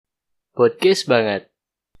Podcast banget.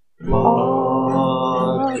 Podcast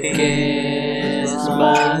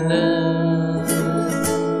banget.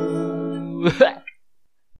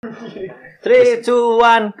 3, 2,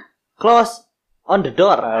 1, close on the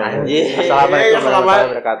door. Anjir. Assalamualaikum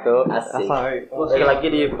warahmatullahi wabarakatuh. Asik. Sekali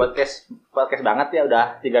lagi di podcast banget ya,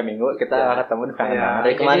 udah 3 minggu kita ketemu di kangen banget.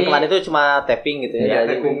 Dari kemarin itu cuma tapping gitu ya.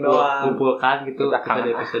 Jadi Kumpulkan gitu Kita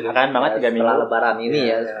kangen banget 3 minggu. setelah lebaran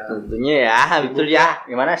ini ya, tentunya ya. Betul ya.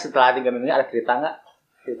 Gimana setelah 3 minggu ini ada cerita nggak?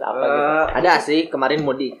 Cerita apa gitu? Ada sih kemarin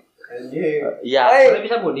mudik. Iya. Kalian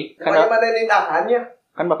bisa mudik. Kan mana nikahannya?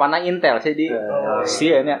 kan bapaknya Intel sih di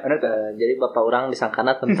sih ya benar tuh. Jadi bapak orang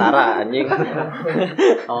disangkana tentara anjing.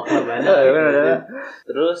 Oh, lebaran.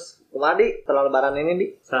 Terus kemarin setelah lebaran ini di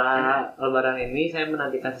Saat lebaran ini saya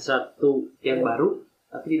menantikan sesuatu yang baru,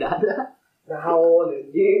 tapi tidak ada. Nah,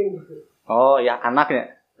 anjing. Oh ya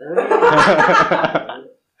anaknya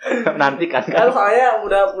nanti kan Kan saya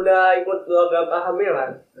udah ikut program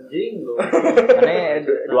kehamilan. Anjing lu. Karena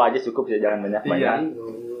dua aja cukup sih, jangan banyak.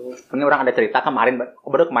 Ini orang ada cerita kemarin,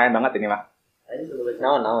 baru kemarin banget ini mah.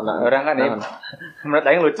 Nah. Orang kan ini menurut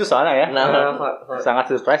Aing lucu soalnya ya.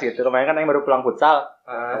 Sangat surprise gitu. Kemarin kan Aing baru pulang futsal.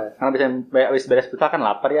 Karena habis beres futsal kan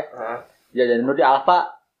lapar ya. Jajan dulu di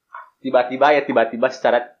Alfa. Tiba-tiba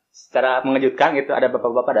secara mengejutkan gitu ada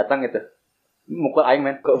bapak-bapak datang gitu. Mukul Aing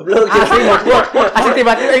men. Goblok. Asli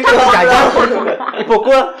tiba-tiba Aing tuh jajan.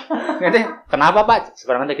 Dipukul. Nanti kenapa Pak?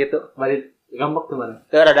 Sekarang aja gitu. Balik gampang tuh mana?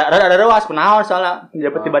 Ada ruas kunaon soalnya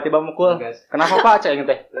dia tiba-tiba mukul. Kenapa Pak? Cek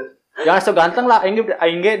teh. Jangan so ganteng lah,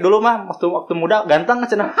 aing ge dulu mah waktu muda ganteng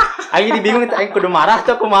cenah. Aing dibingung itu aing kudu marah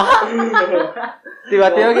atau kumaha.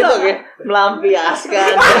 Tiba-tiba gitu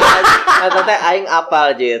melampiaskan. Eta teh aing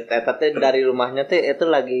apal jit. Eta teh dari rumahnya teh itu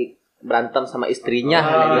lagi berantem sama istrinya.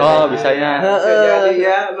 Oh, bisanya. Jadi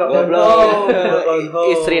ya, Goblok.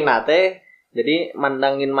 Istrina teh jadi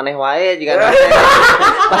mandangin maneh wae jika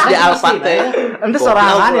pas di Alfa teh. Ente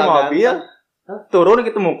sorangan di mobil. Turun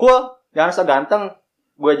gitu mukul. Jangan so ganteng.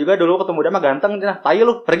 Gue juga dulu ketemu dia mah ganteng cenah. Tai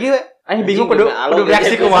lu, pergi we. Aing bingung kudu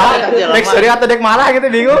reaksi kumaha. Dek serius atau dek marah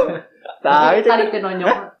gitu bingung. Tai Tadi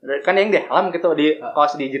nonyok. kan yang deh helm gitu di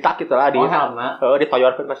kaos di jitak gitu lah di helmna. di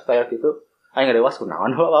toyorkeun pas toyor gitu. Aing ngeurewas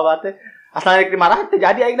kunaon bapak teh. Asal rek dimarahan teh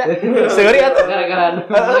jadi aing da. Seuri atuh.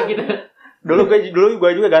 Gara-gara gitu. Dulu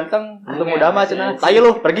gue juga ganteng, ketemu dama cenah. Tai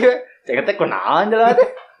lu, pergi we. Cek teh kunaon jalan teh.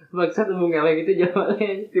 Maksud mau ngeleng gitu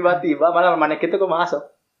jawabannya. Tiba-tiba malah mana kitu kok masuk.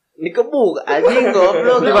 Dikebuk anjing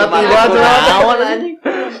goblok. Tiba-tiba naon anjing.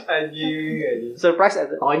 Anjing. Surprise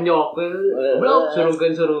atuh. Tonjok. Belum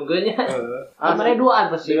surungkeun nya. Amane duaan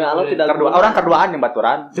pasti. Kalau tidak Orang keduaan yang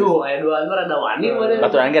baturan. Tuh, aya duaan mah rada wani mah.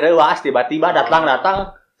 Baturan ge reuas tiba-tiba datang.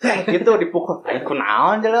 Gitu dipukul. Aing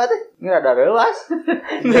kunaon jalan teh. Ini ada reuas.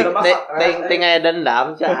 Ting aya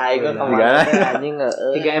dendam cah aing anjing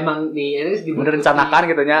heeh. Tiga emang di ini Direncanakan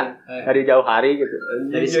gitu nya dari jauh hari gitu.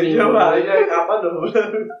 Dari sini. Kapan dulu?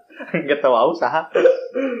 Gitu wow usaha.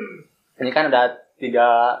 Ini kan udah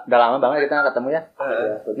lama banget kita nggak ketemu ya.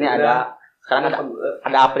 Ini sekarang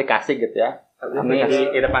ada aplikasi gitu ya. Ini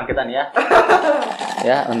di depan kita nih ya.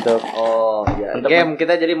 Ya untuk untuk game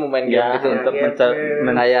kita jadi mau main game ya, gitu untuk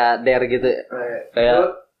kayak dare gitu. kayak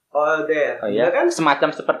Dare. ya kan semacam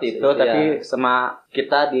seperti itu tapi sama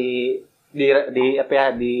kita di apa ya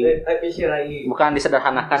di Episode lagi. bukan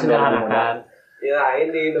disederhanakan.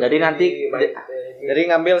 Jadi nanti Jadi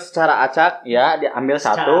ngambil secara acak ya diambil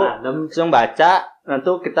satu langsung baca nanti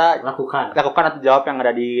kita lakukan atau jawab yang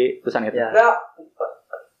ada di tulisan itu. Nah,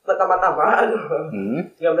 pertama-tama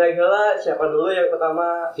nggak berani lah siapa dulu yang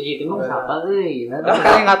pertama. Si itu mah siapa euy?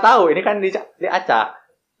 Kalian nggak tahu ini kan diacak.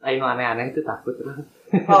 Aing aneh-aneh itu takut.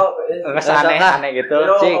 Oh, nggak aneh gitu.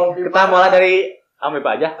 Cik, kita mulai dari Ambil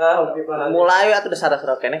aja. Mulai atuh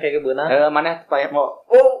dasar-dasar kene kayak beunang. Maneh mau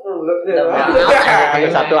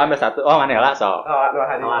ambil satu. Oh, maneh lah sok.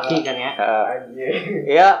 Laki kan ya.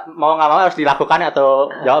 Iya, mau enggak mau harus dilakukan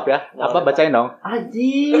atau jawab ya. Apa bacain dong?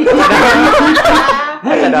 Aji.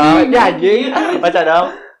 Baca dong. Ya anjing. Baca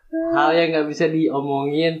dong. Hal yang enggak bisa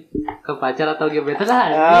diomongin ke pacar atau gebetan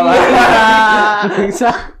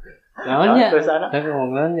bisa. Namanya. Kan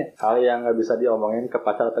ngomongannya. Hal yang enggak bisa diomongin ke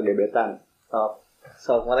pacar atau gebetan.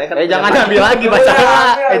 So, mereka jangan ambil lagi baca.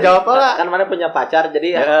 Jawab lah. Kan mana punya pacar,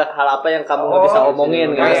 jadi hal apa yang kamu nggak bisa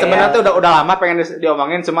omongin? Gitu. Sebenarnya tuh udah lama pengen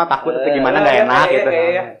diomongin, cuma takut atau gimana nggak enak gitu.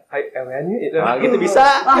 Gitu bisa.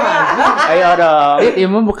 Ayo dong. Ini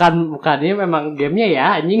bukan ini memang gamenya ya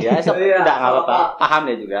anjing. Ya, tidak nggak apa-apa. Paham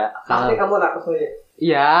ya juga. Pasti kamu nak kesulitan.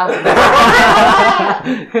 Iya.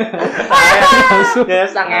 Ya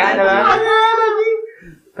sangean adalah.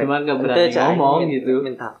 Emang gak berani ngomong gitu.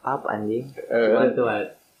 Minta apa anjing? Bantuan.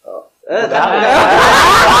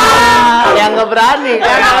 nggak berani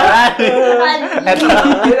kan?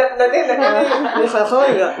 Nanti sasoi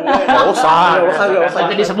enggak? Enggak usah.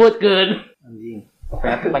 Nanti disebutkeun. Anjing.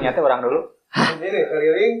 Ternyata orang dulu. Ini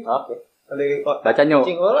keliling. Oke. Keliling kok. Baca nyu.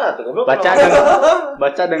 Cing lah tuh.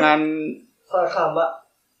 Baca dengan Sarkamba.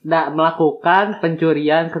 Melakukan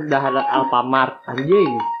pencurian ke daharan Alfamart.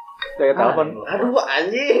 Anjing. saya telepon. Aduh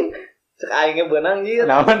anjing. Cek aingnya benang anjir.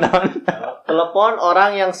 Naon. Telepon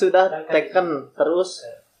orang yang sudah taken terus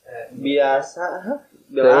biasa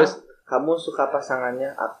bilang, Terus kamu suka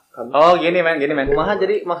pasangannya kamu. Oh, gini men. Kumaha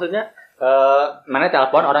jadi maksudnya Mana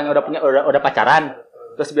telepon orang yang udah pacaran.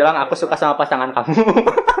 Terus bilang aku suka sama pasangan kamu.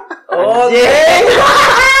 oh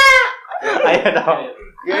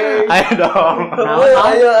Ayo dong.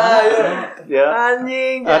 Ayo. Ya.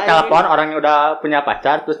 Anjing. Telepon orang yang udah punya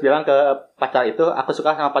pacar terus bilang ke pacar itu aku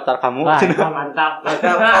suka sama pacar kamu. Wah, mantap.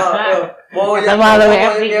 Mau yang malu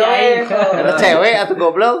epic guys. Ada cewek atau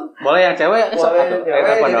goblok? Boleh yang cewek? Boleh yang cewek,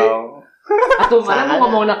 Telepon jadi- dong. Atuh mana mau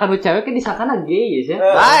ngomong nak cewek kan disangkana gay ya.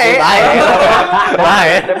 Baik.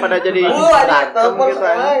 Daripada jadi ada berantem telepon gitu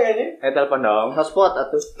sekarang anjing. ini. Telepon dong. Hotspot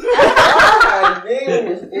atuh. Anjing,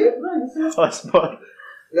 miskin. Hotspot.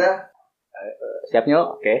 Nah, Siapnya?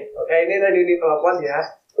 Oke. oke ini tadi di telepon ya.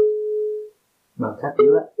 Bangsat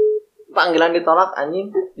juga. Panggilan ditolak anjing.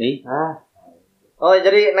 Ih. Oh,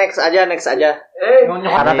 jadi next aja.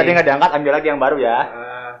 Karena tadi nggak diangkat, ambil lagi yang baru ya.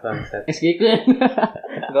 Bangsat. SG-keun.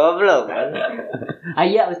 Goblok kan.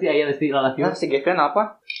 Aya mesti lalaki. Nah, si Gevin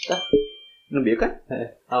apa? Lebih kan?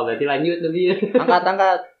 Oh, berarti lanjut lebih. Angkat.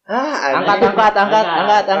 Angkat.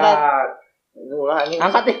 Ulah anjing.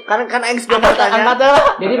 Angkat nih. Kan aing sudah bertanya. Angkat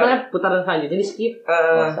lah. Jadi mana putaran selanjutnya di skip.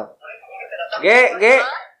 G.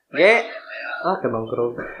 Ah,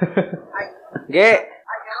 kebangkrut. G.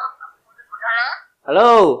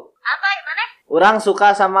 Halo. Apa gimana? Orang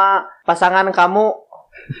suka sama pasangan kamu.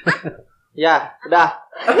 Ya, udah.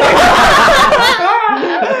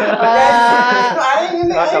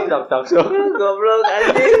 Sok. Goblok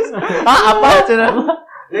anjing. Apa cenah?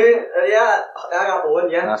 Jadi ya ngakuin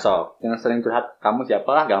ya. Nah, sok. Yang sering curhat kamu siapa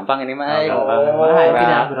lah, gampang ini mah.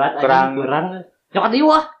 Tidak berat. Kurang. Nyokot ieu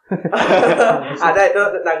wah. Ada itu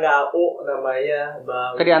tetangga aku namanya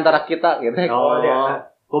Bang. Ke di antara kita gitu. Oh, dia.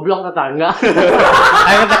 Goblok tetangga.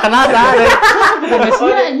 Ayo kita kenal dah.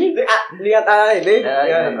 Lihat ini.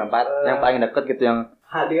 Ya, yang paling dekat gitu yang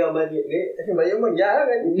Hadiah baju ini, semuanya mau jarang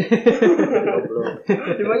kan?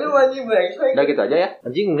 Semuanya wajib brengsek. udah gitu aja ya.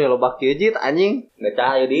 Anjing udah loba kieu jit anjing. Udah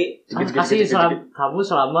cahaya di. Kasih kamu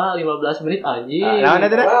selama 15 menit anjing. Nah,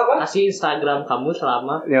 itu dah. Kasih Instagram kamu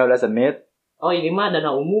selama 15 menit. Oh ini mah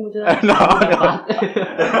dana umum aja.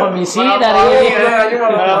 Komisi Ini dari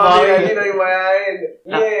dari main.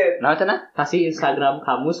 Iya. Nah, cenah. kasih Instagram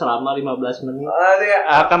kamu selama 15 menit.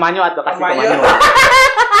 Ada. Ke Manyu atau kasih ke Manyu. Manyu.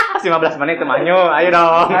 Kasih 15 menit ke Manyu. Ayo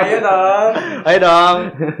dong. Ayo dong.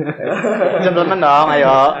 Gentleman dong,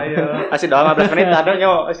 ayo. Kasih dong 15 menit ada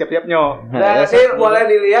nyo, siap-siap nyo. Nah, nanti boleh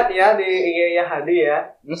dilihat ya di IG-nya Hadi ya.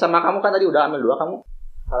 Ini sama kamu kan tadi udah ambil 2 kamu.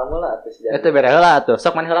 Kamu lah atuh sejarah. Itu beres lah tuh.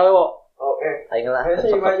 Sok manis lah wo. Oke. Aing lah. Ayo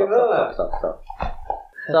sih maju lah. Sok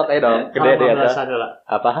ayo dong. Gede deh ada.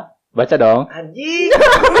 Apa? Baca dong. Anjing.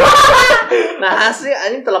 Nah, sih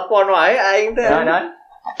anjing telepon wae aing teh. Nah.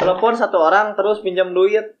 Telepon satu orang terus pinjam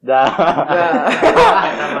duit. Dah.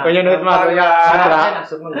 Punya duit mah nggak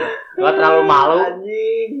terlalu malu.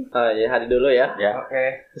 Anjing. Oh ya, Hadi dulu ya. Ya.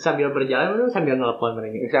 Oke. Sambil berjalan sambil nelpon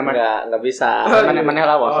mereka. Sama Enggak bisa. mana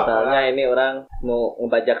lah bos. Soalnya ini orang mau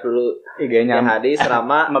ngebajak dulu IG-nya Hadi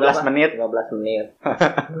selama 15 menit. 15 menit.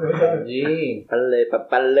 Anjing. Pale.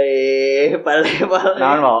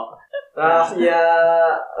 Naon mau? Rahasia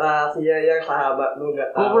yang sahabat lu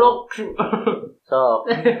enggak tahu. Goblok. Sok.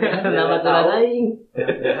 Nama tuh aing.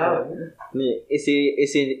 Nih,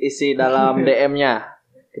 isi dalam DM-nya.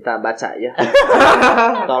 Kita baca ya.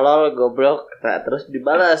 Tolol goblok terus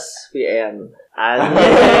dibalas VN.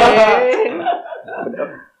 Anjing.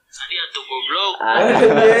 Tadi atuh goblok.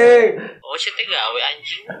 Anjing. Oh, saya teh gawe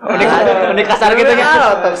anjing. Unik kasar gitu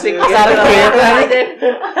kan. Toksik Kasar gitu ya.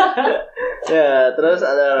 Ya, terus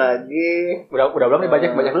ada lagi. Udah belum nih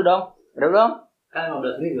banyak dulu dong. Udah belum? Kan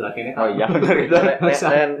 15 menit lah kayaknya. Oh iya benar gitu.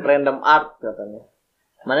 Random art katanya.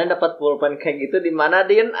 Mana dapat pulpen kayak gitu di mana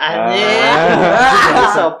Din? Anjing. Di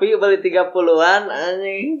Shopee beli 30-an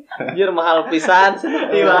anjing. Anjir mahal pisan.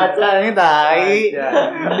 Dibaca ini tai.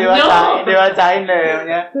 Dibacain deh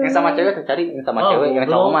nya. Yang sama cewek tuh cari yang sama cewek, yang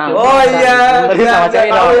cowok mah. Oh iya. Tadi sama cewek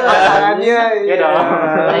dong. Iya dong.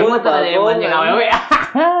 Aing mah tadi yang anjing awewe.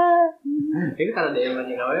 Ini kan ada yang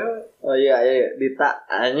anjing awewe. Oh iya Dita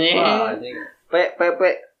anjing. Wah, anjing. P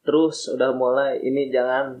terus udah mulai ini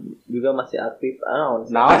jangan juga masih aktif.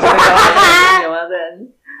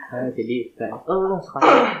 Jadi sekarang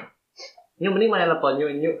ini mending mana telepon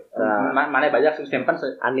nyu. Mana banyak simpen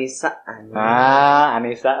Anissa.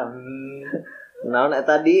 Anissa. Naon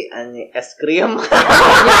tadi anjing es krim.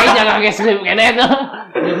 Ya jangan es krim kene tuh.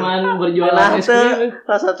 Cuman berjualan es krim.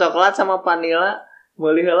 Rasa coklat sama vanila.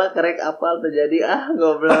 Meuli heula kerek apal terjadi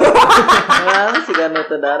goblok. Si kana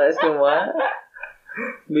teu dar es krim mah.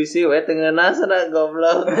 Bisi we teu ngeuna sana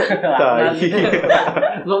goblok.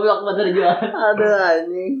 Goblok bener jualan. Aduh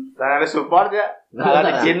anjing. Ada support ya.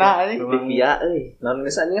 Ada di Cina anjing. Di Via euy. Naon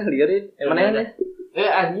misalnya lieurin. Mana nya?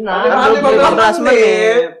 Anjing 15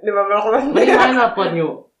 menit. 15 menit. Mending mana telepon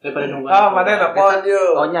nyu daripada nunggu. Mana telepon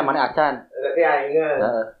nyu. Nya mana acan. Berarti aing.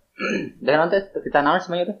 Dan nanti kita naon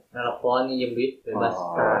semuanya tuh. Telepon njem duit bebas.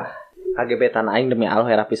 KGB-tan aing demi Allah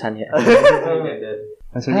era pisan ya.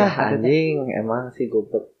 Langsung anjing emang sih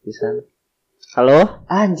goblok pisan. Halo?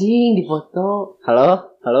 Anjing dipoto.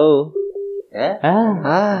 Halo?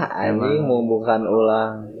 Anjing mau bukan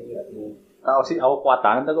ulang. Tahu sih aku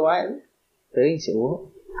kuatan tuh wae. Teuing si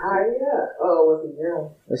Uwo. Aya.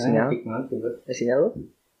 Sinyal. Sinyal lu?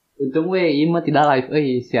 Untung we ieu mah tidak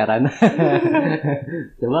live siaran.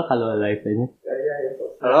 Coba kalau live aja.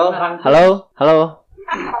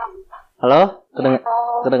 Halo?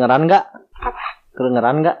 Kedengeran enggak?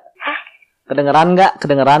 Kedengeran enggak?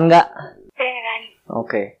 Kedengeran.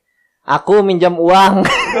 Oke. Aku minjam uang.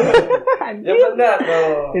 Ya benar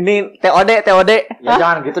dong. Ini TOD. Ya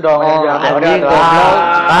jangan gitu dong. Jangan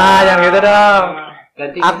gitu dong.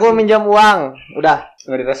 Aku minjam uang. Udah.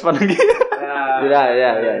 Enggak direspon lagi. Udah,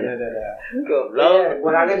 ya. Goblok.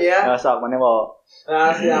 Kurangin ya. Sok mana mau.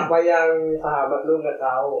 Siapa yang sahabat lu enggak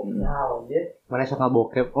tahu. Tahu dia. Mana sok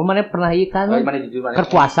ngabokep? Oh, mana pernah ikan? Mana jujur mana?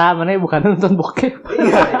 Kerpuasa, mana bukan nonton bokep.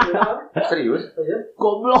 Serius?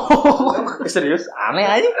 Goblok. Serius? Aneh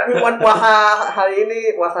aja. Tapi bukan puasa hari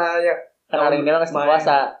ini, puasanya Kan hari ini masih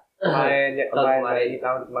puasa. main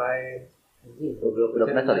tahun kemarin. Goblok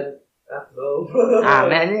sorry. Belum.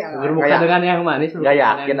 Aneh aja. Berbuka dengan yang manis. Gak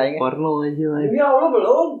yakin aja. Porno aja. Ini Allah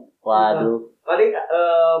belum. Waduh. Paling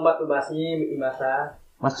masturbasi, masa.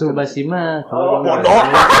 Masturbasi mah. Bodoh.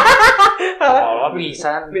 Oh,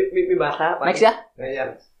 bisa. Mimpi basah. Next ya. Ya.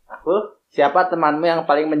 Aku. Siapa temanmu yang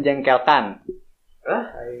paling menjengkelkan?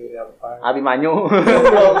 Abimanyu.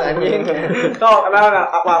 Belum anjing. Tuh, kenapa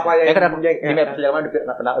apa yang di episode kemarin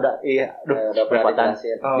udah udah berpatan.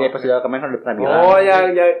 Di episode kemarin udah pernah bilang. Oh,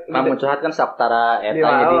 yang kamu curhat kan Saktara Eta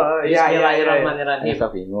jadi. Iya. Bismillahirrahmanirrahim.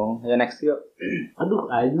 Saya bingung. Ya next yuk. Aduh,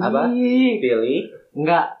 anjing. Apa? Pilih.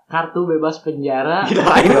 Enggak, kartu bebas penjara. Tadi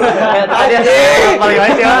paling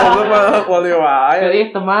baik ya.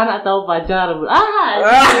 Pilih teman atau pacar.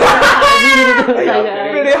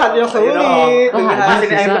 Pilihan yang sulit. Pasti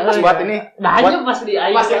ini aing pas buat ini. Nah, aja pas di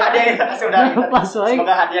aing. Pasti hadiah sudah. Pas wae.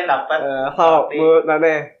 Semoga hadiah yang dapat. Bu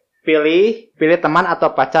Nane. Pilih teman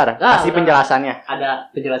atau pacar. Kasih penjelasannya.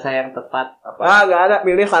 Ada penjelasan yang tepat. Enggak ada,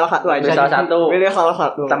 pilih salah satu aja. Pilih salah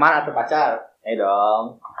satu. Teman atau pacar?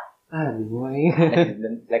 Dong. Bingung aing.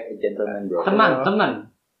 Like a gentleman bro. Teman.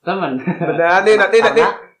 Benar nih nanti.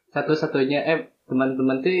 Satu-satunya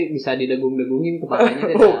teman-teman tuh bisa didegung-degungin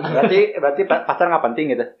kepalanya. Berarti pacar nggak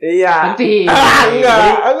penting gitu? Iya. Penting.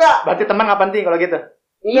 Enggak. Berarti teman nggak penting kalau gitu?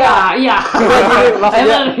 Iya.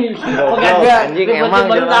 Anjing emang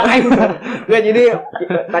Enggak, jadi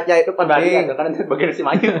pacar itu penting. Kan bagian si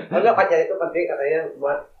maju. Enggak, pacar itu penting katanya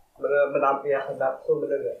buat menampilkan nafsu,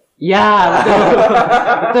 bener enggak? Iya,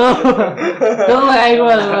 betul. Tuh aing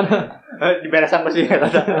Diberesan pasti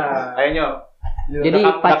kata. Ayo. Jadi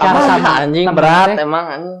pacar sama anjing berat emang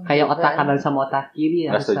anjing. Kayak otak kanan sama otak kiri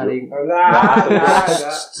ya saling. Enggak.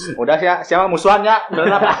 Udah siapa musuhan ya?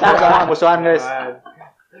 Udah musuhan guys.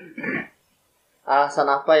 Alasan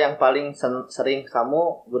apa yang paling sering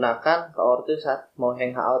kamu gunakan ke ortu saat mau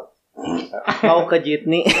hangout? Mau ke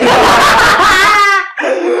Jitni?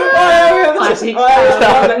 Masih.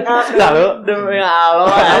 Lalu demi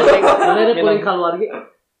Allah. Ada kulit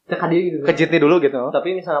keluarga. Gitu. Ke Jitni dulu gitu.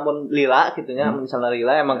 Tapi misalnya pun Lila gitunya, misalnya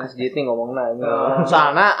Lila emang ke Jitni ngomongna.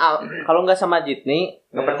 Soalnya kalau nggak sama Jitni,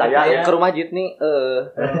 nggak percaya ke rumah Jitni,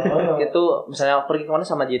 itu misalnya pergi kemana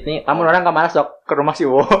sama Jitni. Kamu orang kemana sok ke rumah si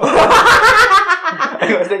Wo?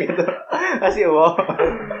 Maksudnya gitu. Kasih Wo.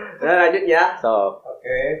 Nah, lanjut ya. Sok.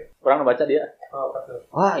 Oke. Kurang baca dia. Oh, betul.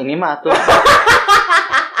 Wah ini mah tuh.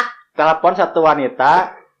 Telepon satu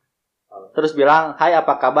wanita. Terus bilang, hai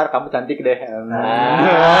apa kabar, kamu cantik deh.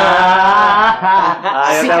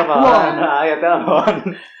 Ayo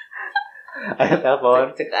telepon. Aya telepon.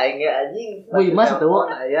 Cek aing ge anjing. Bu Imas tuh.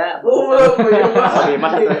 Aya. Bu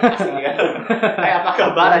Imas itu. Aya apa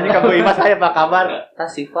kabar anjing ka Bu Imas aya apa kabar? Tas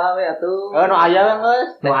Siva we atuh. Nu aya we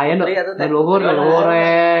geus. Nu aya nu luhur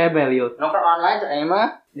Beliut. Nuker online aing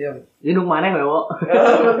mah. Ini nu maneh we, Wo.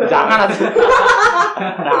 Jangan atuh.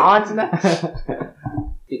 Naon cenah.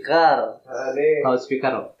 Speaker.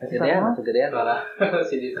 Loudspeaker. Gedean.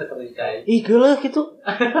 Si Dita terlicai. Ih, geuleuh kitu.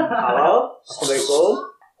 Halo, assalamualaikum.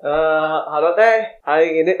 Halo teh,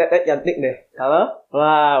 hari ini teteh cantik deh. Halo?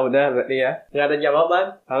 Wah, udah berarti ya. Nggak ada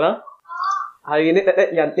jawaban. Halo? Hari ini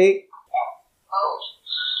teteh cantik.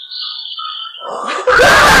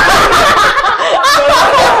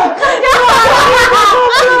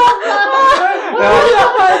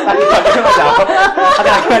 Tadi enggak jawab.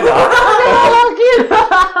 Ada enggak jawab.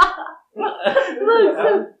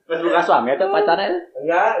 Mas bukan suami atau pacarnya?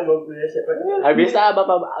 Enggak, mau punya siapa? Bisa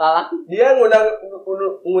bapak lalaki. Dia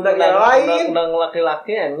ngundang yang lain. Undang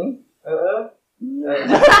laki-laki anjing. Heeh.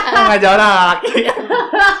 Enggak jauh laki.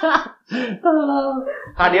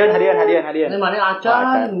 Hadiah. Ini mana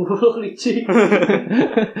acan, buruk licik.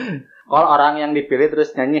 Kalau orang yang dipilih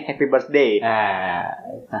terus nyanyi Happy Birthday.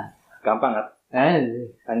 Gampang kan?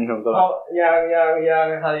 Anjing ngomong. Oh, yang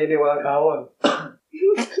hari ini ulang tahun.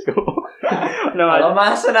 Kalau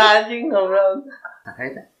mas anjing ngobrol.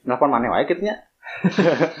 Nelfon mana wae kitu nya?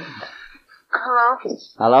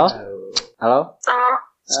 Halo. Halo.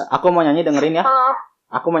 Aku mau nyanyi dengerin ya.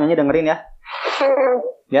 Aku mau nyanyi dengerin ya.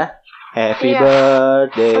 Ya. Happy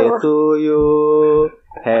birthday to you.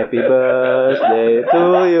 Happy birthday to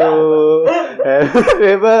you.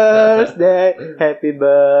 Happy birthday. Happy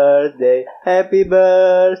birthday. Happy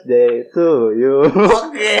birthday to you.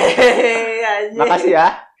 Oke, anjing. Makasih ya.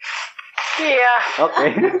 Iya. Oke.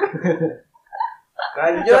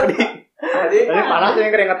 Lanjut. Tadi Ini panas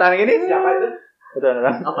yang keringetan gini. siapa itu? Betul.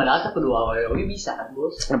 Oh, padahal tak kedua we bisa kan,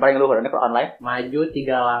 Bos. Yang paling luhur ini kalau online. Maju 3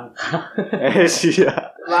 langkah.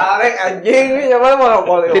 Siap. Larek anjing ini siapa mau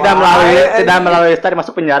boleh. Tidak melalui tadi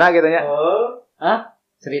masuk penjara gitu ya. Oh.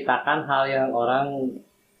 Ceritakan hal yang orang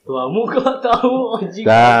tuamu gak tahu anjing.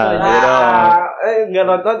 Enggak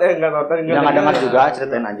nonton. Jangan dengar juga,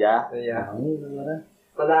 ceritain aja. Iya.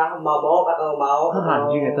 Pernah mabok atau mau?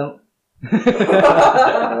 Anjing itu.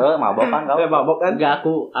 Mabok kan kau? Mabok kan? Enggak,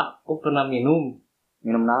 aku pernah minum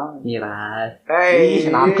Naon? miras.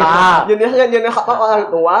 Nangka. Jenis apa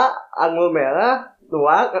orang tua? Anggur merah,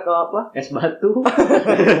 tua atau apa? Es batu.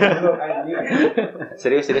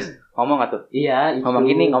 Serius. Ngomong atuh. Iya, itu. Ngomong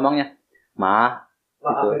gini ngomongnya.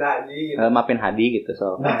 Maafin Haji. Maafin Hadi gitu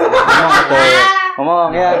so. Ngomong atuh. Ngomong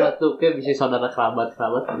ya. Batu kayak bisa saudara kerabat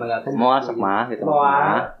pernah enggak kan? Mau asap mah gitu.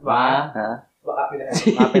 Mah.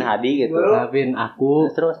 Maafin Hadi gitu. Maafin aku.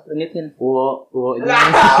 Terus lanjutin. Wo ini.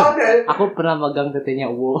 Aku pernah megang tetenya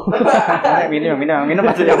Wo. Minum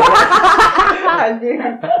maksudnya. Anjing.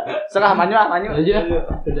 Serah manyu Aja.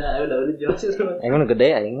 Udah jelas itu. Aing mah gede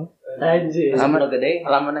aing. Anjir. Alaman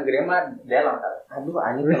gede mah dia lang. Aduh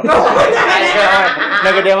anjing.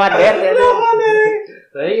 Nah gede mah dia.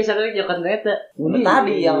 Tapi sadar jokan eta.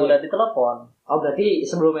 Tadi yang udah ditelepon. Oh, berarti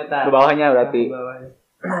sebelum eta. Ke bawahnya berarti.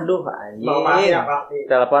 Aduh anjing. Bapaknya pasti.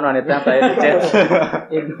 Telepon wanita yang tadi di chat.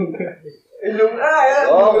 Indung ya.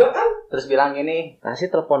 Oh. Terus bilang gini. Kasih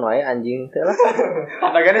telepon wae anjing teh lah.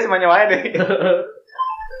 Apa gini semuanya wae deh.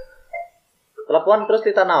 Telepon terus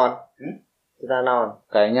kita naon? Kita naon?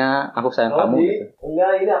 Kayaknya aku sayang kamu gitu.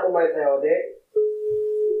 Enggak, ini aku main COD.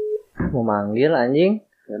 Mau manggil anjing?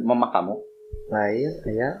 Mama kamu. Lain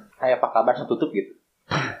kayak Kayak apa kabar tutup gitu.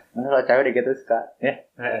 Nah, kalau cewek deh gitu suka. Ya.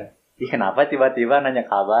 Ih, kenapa tiba-tiba nanya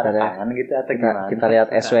kabar, kangen gitu atau gimana? kita lihat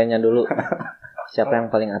SW-nya dulu. Siapa yang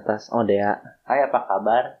paling atas? Oh, Dea. Hai, apa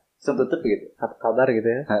kabar? Langsung tutup gitu. Apa kabar gitu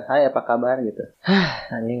ya? Hai, apa kabar gitu.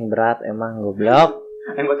 Anjing berat emang goblok.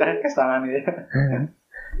 Yang buat kalian kesangan gitu.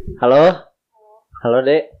 Halo? Halo,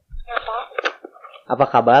 Dek. Apa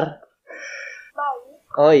kabar?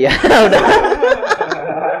 Oh iya, udah.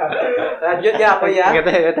 Lanjut ya apa ya?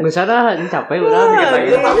 Gitu. Nggak sadar, ini capek udah.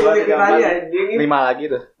 Dikit lagi anjing. 5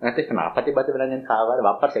 lagi tuh. Nanti kenapa tiba-tiba nanyain kabar?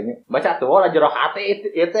 Baper sih ini. Baca tuh lah jero hati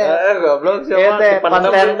itu. Goblok Itu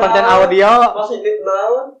konten audio. Positif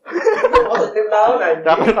naon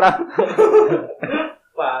anjing.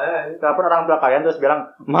 Telepon orang tua kalian terus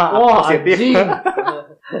bilang, "Ma, Oh, positif." anjing.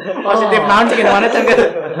 Positif naon sih gimana can gitu.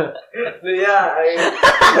 Iya,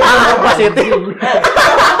 Positif.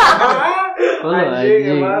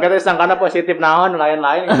 Anjing. Kata sangkana positif naon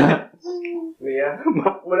lain-lain. Iya.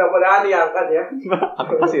 Mudah-mudahan diangkat ya.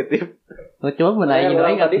 Aku positif. Oh, coba menanya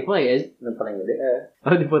doang enggak tipe ya. Dan paling gede.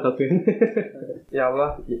 Oh, difotokin. Ya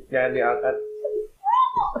Allah, jangan diangkat.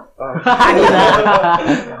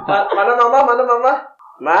 Mana mama?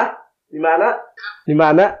 Ma, di mana? Di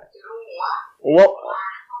rumah.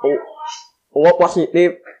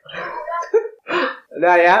 Positif.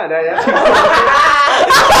 Udah ya.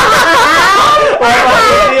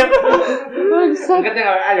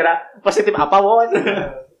 Positif apa, Wo?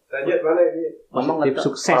 Lanjut mana ini? Positif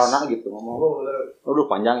sukses. Corona gitu ngomong. Udah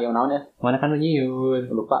panjang ya naon ya. Mana kan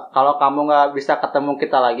nyiun. Lupa. Kalau kamu nggak bisa ketemu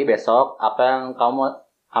kita lagi besok, apa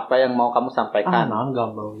yang mau kamu sampaikan? Naon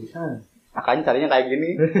gampang bisa. Makanya caranya kayak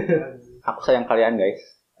gini. Aku sayang kalian, guys.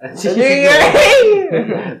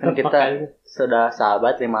 Kan kita sudah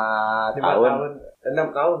sahabat 5 tahun.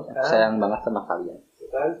 6 tahun. Aku sayang banget sama kalian.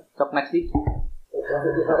 Sok next di.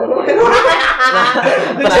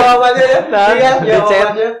 Itu jawabannya ya. Di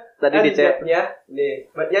chat. Tadi di chat. Ya. Nih,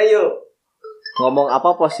 buatnya yuk. Ngomong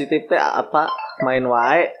apa positif teh apa main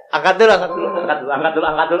wae. Angkat dulu.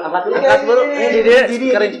 Ini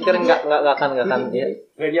kering enggak akan ya.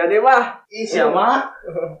 Enggak jadi mah. Ih, siapa?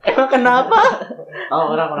 Emang kenapa?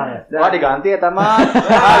 Oh, orang-orang ya. Wah, diganti eta mah.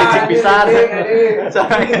 Licik pisan.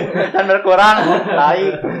 Kan berkurang. Tai.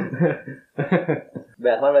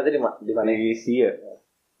 Batman berarti di mana? Di sih ya.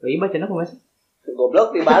 Lagi bacaan aku masih. Goblok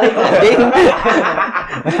dibalik anjing.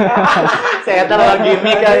 Saya taruh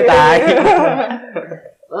gimmick kali tai.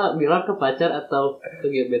 Bilang ke pacar atau ke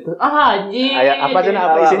gebetan. Anjing. Ayo apa sih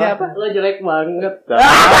apa isinya apa? Lo jelek banget.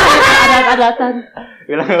 Ada-adatan.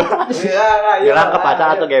 Bilang ke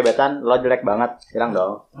pacar atau gebetan lo jelek banget. Bilang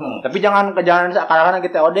dong. Tapi jangan seakan-akan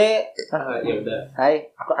kita ode. Ya udah. Hai,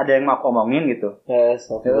 aku ada yang mau aku omongin gitu. Yes,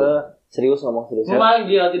 serius ngomong serius. Memang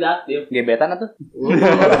dia tidak aktif. Gebetan atau?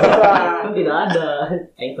 Tidak ada.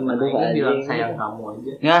 Teman Aing bilang sayang kamu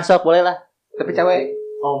aja. Ngasok boleh lah. Tapi cewek.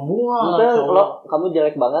 Kalau kamu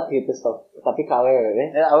jelek banget gitu sok. Tapi kawe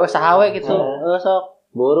ya. Awe sahawe gitu.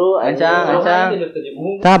 Sok. Buru ancang.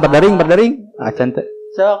 Tah berdaring. Acan teh.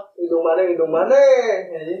 Sok. Hidung mana?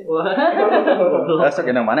 Sok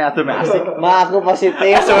hidung mana atuh mah asik. Ma aku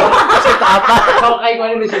positif. Positif apa? Kalau kayak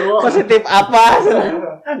gini di sini. Positif apa?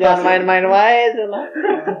 Jangan main-main wae cenah.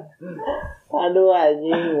 Aduh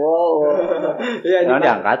anjing, wow. Ya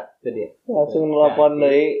diangkat. Langsung nelpon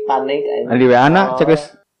deui, panik anjing. Di WA na, cek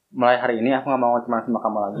guys. Mulai hari ini aku enggak mau teman sama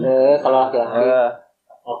kamu lagi. Kalau laki-laki.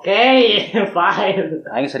 Oke, fine.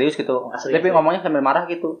 Aing serius gitu. Tapi ngomongnya sambil marah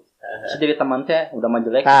gitu. Jadi teman teh udah mah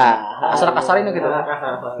jelek. Kasar-kasarin gitu.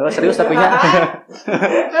 Serius tapi nya.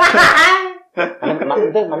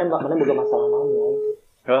 Mana boga masalah naon ya.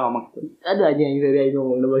 Ngomong gitu. Ada aja yang dari Aing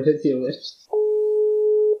ngomong udah baca sih, Mas.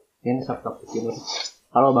 Ini sok timur.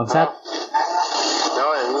 Halo bangsat.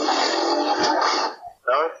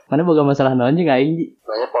 Mana boga masalah naon jeung aing?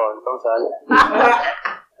 Banyak pontong soalnya.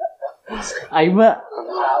 Aing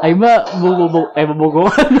mah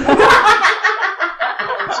bogohan.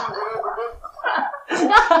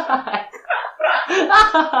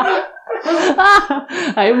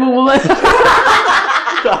 Aing mau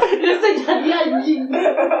itu jadi anjing.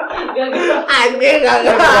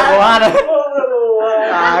 Bogohan.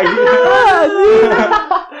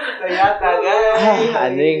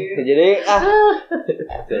 Anjing. Jadi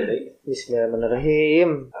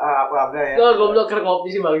Bismillahirrahmanirrahim. Apa ya? Kok goblok ker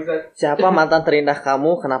kopi sih bangsat. Siapa mantan terindah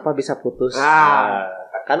kamu? Kenapa bisa putus?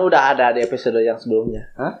 Kan udah ada di episode yang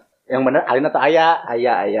sebelumnya. Hah? Yang bener Alin atau Aya?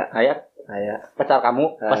 Aya. Pacar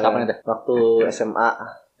kamu pas kapan itu? Waktu SMA.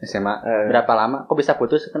 Berapa lama? Kok bisa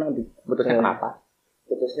putus? Putusnya kenapa?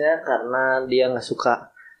 Putusnya karena dia nggak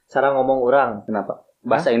suka cara ngomong orang. Kenapa?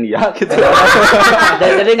 Bahasa India gitu.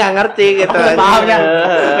 Jadi nggak ngerti gitu. Pahamnya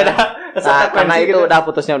beda. Karena itu udah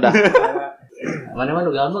putusnya udah. Mana-mana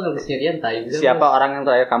udah gampang nggak sendirian tai. Siapa orang yang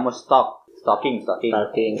terakhir kamu stalking?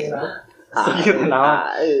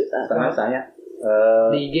 Saya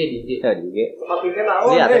di IG. Ya di IG.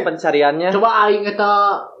 Lihat pencariannya. Coba aing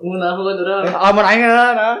eta ngunaheun urang. Mun aing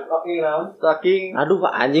na. Stalking. Aduh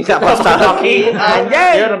anjing apa stalking?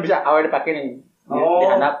 Anjing. Dia bisa awal dipakai nih.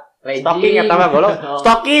 Dihandap. Stalking eta mah golok.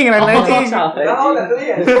 Stalking lain.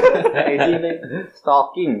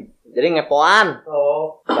 Stalking. Jadi ngepoan.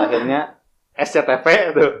 Akhirnya SCTV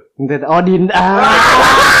tuh. Dinda.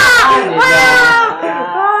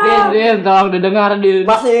 Din, tolong didengar Din.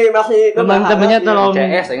 Masih teman-temannya tolong.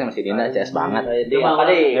 CS ini masih Dinda, CS banget.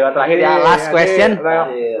 Lewat terakhir ya last question.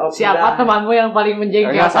 Siapa temanmu yang paling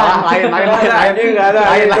menjengkelkan? Lain.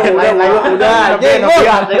 Udah.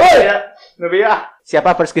 Nubia.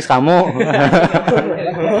 Siapa perskis kamu?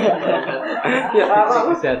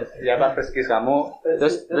 Siapa perskis kamu?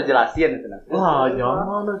 Terus lu jelasin gitu. Wah,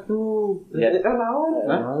 jangan tuh. Ya kan naon?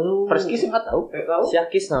 Perskis enggak tahu.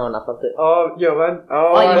 Siakis naon apa tuh? Oh, iya kan.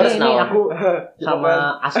 Oh, first ini naon? aku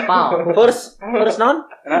sama aspal. First naon?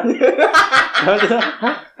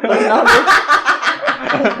 First naon?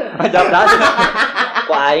 Jawab dah.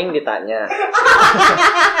 Ku aing ditanya.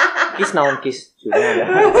 Kis naon kis?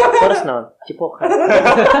 First naon? Cipokan.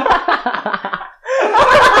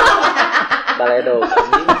 Baledo.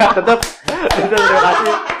 Tetap terima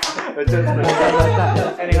kasih.